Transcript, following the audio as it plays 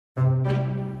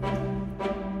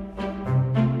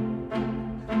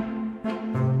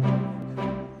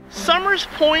Somers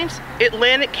Point's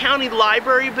Atlantic County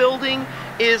Library building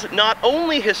is not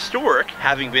only historic,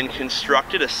 having been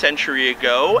constructed a century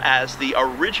ago as the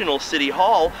original City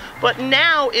Hall, but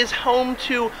now is home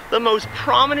to the most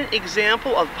prominent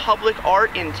example of public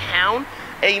art in town,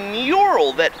 a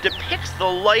mural that depicts the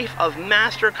life of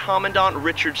Master Commandant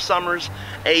Richard Somers,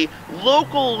 a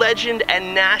local legend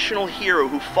and national hero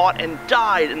who fought and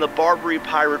died in the Barbary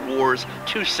Pirate Wars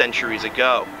 2 centuries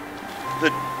ago.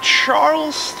 The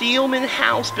Charles Steelman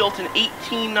House, built in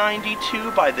 1892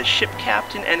 by the ship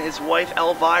captain and his wife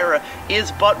Elvira,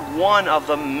 is but one of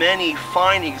the many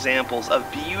fine examples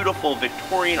of beautiful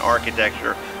Victorian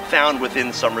architecture found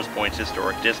within Somers Point's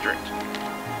historic district.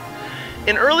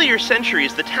 In earlier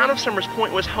centuries, the town of Somers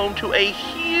Point was home to a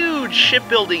huge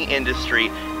shipbuilding industry,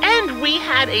 and we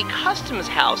had a customs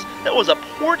house that was a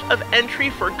port of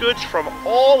entry for goods from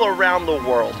all around the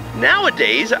world.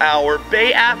 Nowadays, our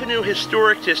Bay Avenue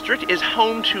Historic District is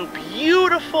home to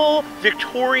beautiful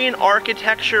Victorian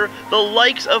architecture, the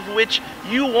likes of which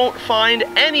you won't find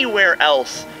anywhere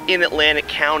else in Atlantic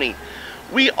County.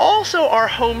 We also are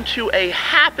home to a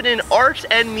happening arts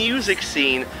and music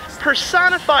scene,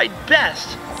 personified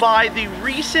best by the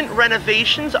recent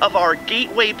renovations of our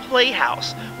Gateway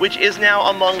Playhouse, which is now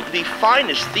among the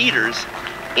finest theaters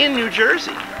in New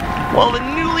Jersey. While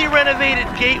the newly renovated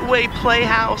Gateway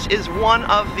Playhouse is one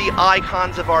of the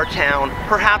icons of our town,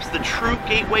 perhaps the true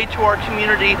gateway to our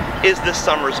community is the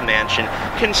Somers Mansion,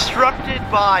 constructed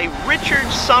by Richard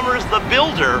Somers the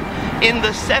Builder in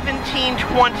the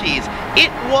 1720s.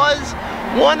 It was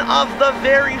one of the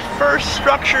very first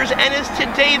structures and is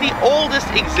today the oldest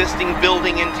existing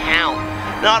building in town.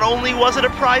 Not only was it a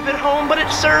private home, but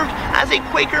it served as a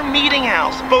Quaker meeting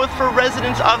house, both for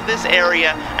residents of this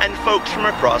area and folks from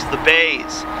across the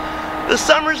bays. The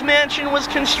Somers Mansion was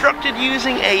constructed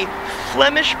using a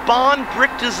Flemish bond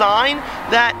brick design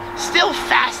that still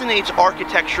fascinates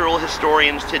architectural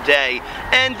historians today,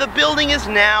 and the building is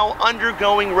now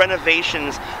undergoing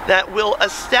renovations that will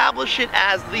establish it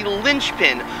as the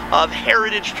linchpin of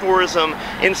heritage tourism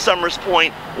in Somers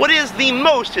Point, what is the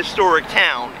most historic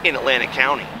town in Atlantic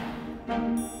County.